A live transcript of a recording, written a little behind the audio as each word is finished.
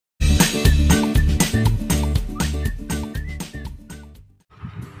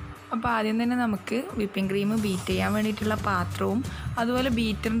അപ്പോൾ ആദ്യം തന്നെ നമുക്ക് വിപ്പിംഗ് ക്രീം ബീറ്റ് ചെയ്യാൻ വേണ്ടിയിട്ടുള്ള പാത്രവും അതുപോലെ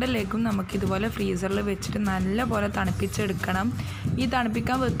ബീറ്ററിൻ്റെ ലെഗും നമുക്ക് ഇതുപോലെ ഫ്രീസറിൽ വെച്ചിട്ട് നല്ലപോലെ തണുപ്പിച്ചെടുക്കണം. ഈ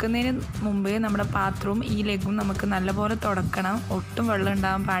തണുപ്പിക്കാൻ വെക്കുന്നതിന് മുമ്പ് നമ്മുടെ പാത്രവും ഈ ലെഗും നമുക്ക് നല്ലപോലെ തുടക്കണം. ഒട്ടും വെള്ളം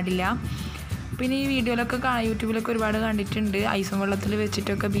ഉണ്ടാകാൻ പാടില്ല. പിന്നെ ഈ വീഡിയോയിലൊക്കെ യൂട്യൂബിലൊക്കെ ഒരുപാട് കണ്ടിട്ടുണ്ട് ഐസും വെള്ളത്തിൽ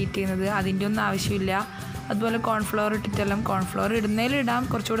വെച്ചിട്ടൊക്കെ ബീറ്റ് ചെയ്യുന്നത്. അതിൻ്റെ ഒന്നും ആവശ്യമില്ല. അതുപോലെ കോൺഫ്ലവർ ഇട്ടിട്ടെല്ലാം കോൺഫ്ലവർ ഇടുന്നതിലിടാം,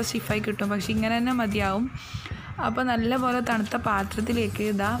 കുറച്ചുകൂടെ സ്റ്റിഫായി കിട്ടും. പക്ഷേ ഇങ്ങനെ തന്നെ മതിയാവും. അപ്പോൾ നല്ലപോലെ തണുത്ത പാത്രത്തിലേക്ക്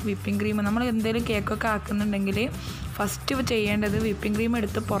ഇതാ വിപ്പിംഗ് ക്രീം, നമ്മൾ എന്തെങ്കിലും കേക്കൊക്കെ ആക്കുന്നുണ്ടെങ്കിൽ ഫസ്റ്റ് ചെയ്യേണ്ടത് വിപ്പിംഗ് ക്രീം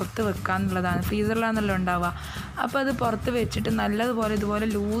എടുത്ത് പുറത്ത് വെക്കുക എന്നുള്ളതാണ്. ഫ്രീസറിലാണെന്നല്ലോ ഉണ്ടാവുക. അപ്പോൾ അത് പുറത്ത് വെച്ചിട്ട് നല്ലതുപോലെ ഇതുപോലെ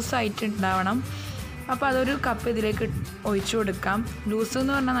ലൂസായിട്ട് ഉണ്ടാവണം. അപ്പോൾ അതൊരു കപ്പ് ഇതിലേക്ക് ഒഴിച്ചു കൊടുക്കാം. ലൂസ്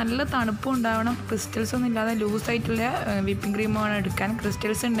എന്ന് പറഞ്ഞാൽ നല്ല തണുപ്പും ഉണ്ടാവണം, ക്രിസ്റ്റൽസ് ഒന്നും ഇല്ലാതെ ലൂസായിട്ടുള്ള വിപ്പിംഗ് ക്രീം വേണം എടുക്കാൻ.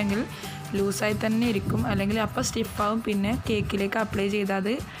 ക്രിസ്റ്റൽസ് ഉണ്ടെങ്കിൽ ലൂസായി തന്നെ ഇരിക്കും, അല്ലെങ്കിൽ അപ്പോൾ സ്റ്റിഫാവും. പിന്നെ കേക്കിലേക്ക് അപ്ലൈ ചെയ്താൽ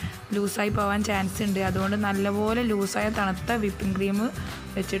അത് ലൂസായി പോകാൻ ചാൻസ് ഉണ്ട്. അതുകൊണ്ട് നല്ലപോലെ ലൂസായ തണുത്ത വിപ്പിംഗ് ക്രീം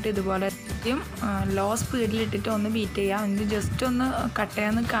വെച്ചിട്ട് ഇതുപോലെ ലോ സ്പീഡിലിട്ടിട്ട് ഒന്ന് ബീറ്റ് ചെയ്യാം. എന്നിട്ട് ജസ്റ്റ് ഒന്ന്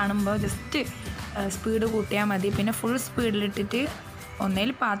കട്ടയാന്ന് കാണുമ്പോൾ ജസ്റ്റ് സ്പീഡ് കൂട്ടിയാൽ മതി. പിന്നെ ഫുൾ സ്പീഡിലിട്ടിട്ട് ഒന്നേൽ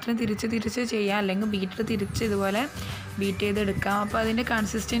പാത്രം തിരിച്ച് ചെയ്യാം, അല്ലെങ്കിൽ ബീറ്റർ തിരിച്ച് ഇതുപോലെ ബീറ്റ് ചെയ്തെടുക്കാം. അപ്പോൾ അതിൻ്റെ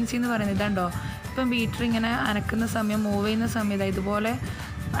കൺസിസ്റ്റൻസി എന്ന് പറയുന്നത് ഇതുണ്ടോ, ഇപ്പം ബീറ്റർ ഇങ്ങനെ അനക്കുന്ന സമയം, മൂവ് ചെയ്യുന്ന സമയത്ത് ഇതുപോലെ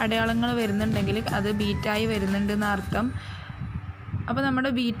അടയാളങ്ങൾ വരുന്നുണ്ടെങ്കിൽ അത് ബീറ്റായി വരുന്നുണ്ടെന്ന് അർത്ഥം. അപ്പോൾ നമ്മുടെ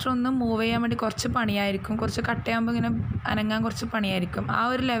ബീറ്റർ ഒന്ന് മൂവ് ചെയ്യാൻ വേണ്ടി കുറച്ച് പണിയായിരിക്കും, കുറച്ച് കട്ടയാകുമ്പോൾ ഇങ്ങനെ അനങ്ങാൻ കുറച്ച് പണിയായിരിക്കും. ആ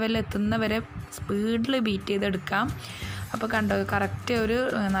ഒരു ലെവലിൽ എത്തുന്നവരെ സ്പീഡിൽ ബീറ്റ് ചെയ്തെടുക്കാം. അപ്പോൾ കണ്ടോ, കറക്റ്റ് ഒരു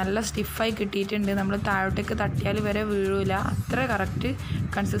നല്ല സ്റ്റിഫായി കിട്ടിയിട്ടുണ്ട്. നമ്മൾ താഴോട്ടേക്ക് തട്ടിയാൽ വരെ വീഴില്ല, അത്ര കറക്റ്റ്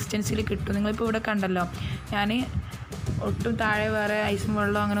കൺസിസ്റ്റൻസിയിൽ കിട്ടും. നിങ്ങളിപ്പോൾ ഇവിടെ കണ്ടല്ലോ, ഞാൻ ഒട്ടും താഴെ വേറെ ഐസും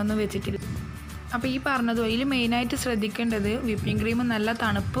വെള്ളമോ അങ്ങനെ ഒന്നും വെച്ചിട്ടില്ല. അപ്പോൾ ഈ പറഞ്ഞതും ഇതിൽ മെയിനായിട്ട് ശ്രദ്ധിക്കേണ്ടത് വിപ്പിംഗ് ക്രീം നല്ല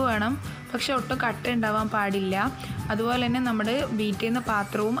തണുപ്പ് വേണം, പക്ഷെ ഒട്ടും കട്ട ഉണ്ടാവാൻ പാടില്ല. അതുപോലെ തന്നെ നമ്മുടെ ബീറ്റ് ചെയ്യുന്ന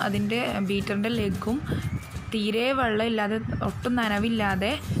പാത്രവും അതിൻ്റെ ബീറ്ററിൻ്റെ ലെഗും തീരെ വെള്ളമില്ലാതെ ഒട്ടും നനവില്ലാതെ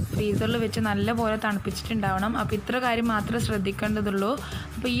ഫ്രീസറിൽ വെച്ച് നല്ലപോലെ തണുപ്പിച്ചിട്ടുണ്ടാവണം. അപ്പോൾ ഇത്ര കാര്യം മാത്രമേ ശ്രദ്ധിക്കേണ്ടതുള്ളൂ.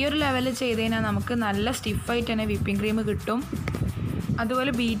 അപ്പോൾ ഈ ഒരു ലെവലിൽ ചെയ്ത് കഴിഞ്ഞാൽ നമുക്ക് നല്ല സ്റ്റിഫായിട്ട് തന്നെ വിപ്പിംഗ് ക്രീം കിട്ടും.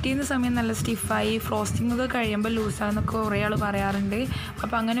 അതുപോലെ ബീറ്റ് ചെയ്യുന്ന സമയം നല്ല സ്റ്റിഫായി ഫ്രോസ്റ്റിംഗ് ഒക്കെ കഴിയുമ്പോൾ ലൂസാകുന്നൊക്കെ കുറേ ആൾ പറയാറുണ്ട്.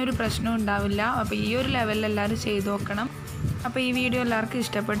 അപ്പോൾ അങ്ങനെ ഒരു പ്രശ്നം ഉണ്ടാവില്ല. അപ്പോൾ ഈ ഒരു ലെവലിൽ എല്ലാവരും ചെയ്ത് നോക്കണം. അപ്പോൾ ഈ വീഡിയോ എല്ലാവർക്കും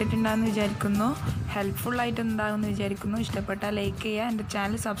ഇഷ്ടപ്പെട്ടിട്ടുണ്ടാകുമെന്ന് വിചാരിക്കുന്നു, ഹെൽപ്ഫുള്ളായിട്ട് ഉണ്ടാകുമെന്ന് വിചാരിക്കുന്നു. ഇഷ്ടപ്പെട്ടാൽ ലൈക്ക് ചെയ്യുക. എൻ്റെ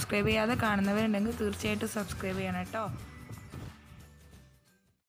ചാനൽ സബ്സ്ക്രൈബ് ചെയ്യാതെ കാണുന്നവരുണ്ടെങ്കിൽ തീർച്ചയായിട്ടും സബ്സ്ക്രൈബ് ചെയ്യണം കേട്ടോ.